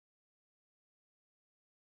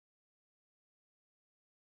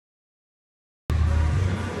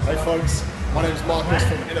folks. My name is Marcus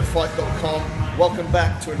from InnerFight.com. Welcome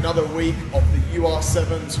back to another week of the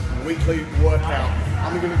UR7's weekly workout.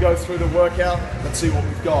 I'm going to go through the workout. Let's see what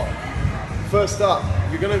we've got. First up,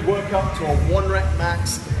 you're going to work up to a 1 rep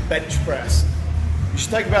max bench press. You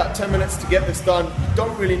should take about 10 minutes to get this done. You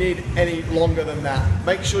don't really need any longer than that.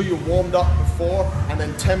 Make sure you're warmed up before and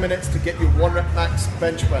then 10 minutes to get your 1 rep max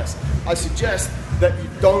bench press. I suggest that you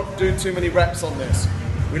don't do too many reps on this.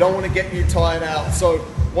 We don't want to get you tired out. So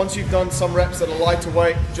once you've done some reps that are lighter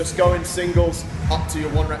weight, just go in singles up to your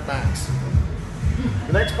 1 rep max.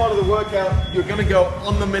 The next part of the workout, you're going to go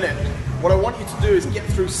on the minute. What I want you to do is get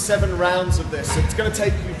through 7 rounds of this. So it's going to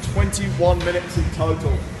take you 21 minutes in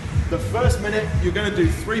total. The first minute, you're going to do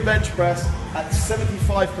 3 bench press at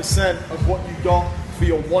 75% of what you got for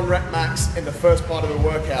your 1 rep max in the first part of the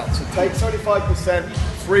workout. So take 75%,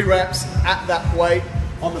 3 reps at that weight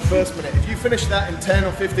on the first minute. If you finish that in 10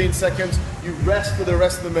 or 15 seconds, you rest for the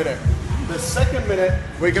rest of the minute. The second minute,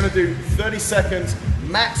 we're going to do 30 seconds,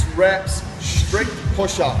 max reps, strict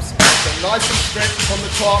push-ups. So nice and strict from the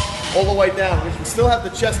top all the way down. We can still have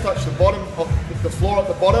the chest touch the bottom of the floor at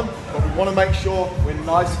the bottom, but we want to make sure we're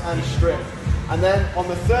nice and strict. And then on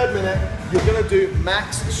the third minute, you're going to do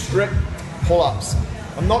max strict pull-ups.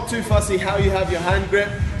 I'm not too fussy how you have your hand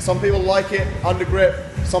grip. Some people like it under grip,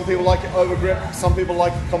 some people like it over grip, some people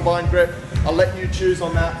like it combined grip. I'll let you choose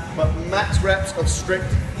on that, but max reps of strict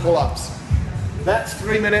pull-ups. That's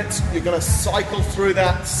 3 minutes. You're going to cycle through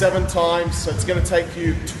that 7 times, so it's going to take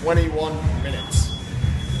you 21 minutes.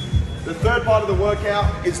 The third part of the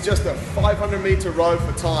workout is just a 500-meter row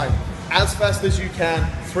for time. As fast as you can,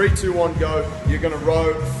 3, 2, 1, go. You're going to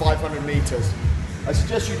row 500 meters. I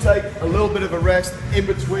suggest you take a little bit of a rest in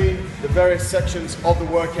between the various sections of the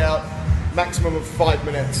workout, maximum of 5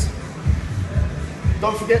 minutes.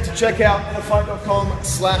 Don't forget to check out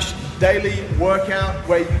InnerFight.com/daily workout,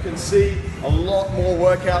 where you can see a lot more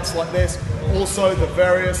workouts like this. Also the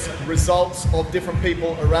various results of different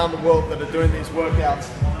people around the world that are doing these workouts.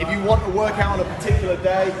 If you want a workout on a particular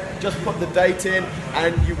day, just put the date in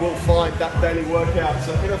and you will find that daily workout.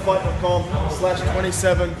 So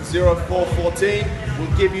InnerFight.com/270414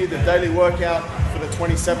 will give you the daily workout for the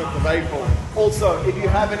 27th of April. Also, if you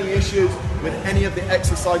have any issues with any of the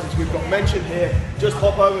exercises we've got mentioned here, just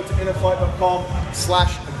hop over to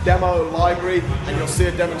InnerFight.com/demo library and you'll see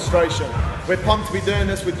a demonstration. We're pumped to be doing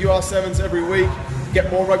this with UR7's every week, get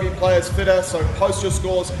more rugby players fitter, so post your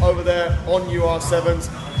scores over there on UR7's,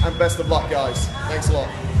 and best of luck guys. Thanks a lot.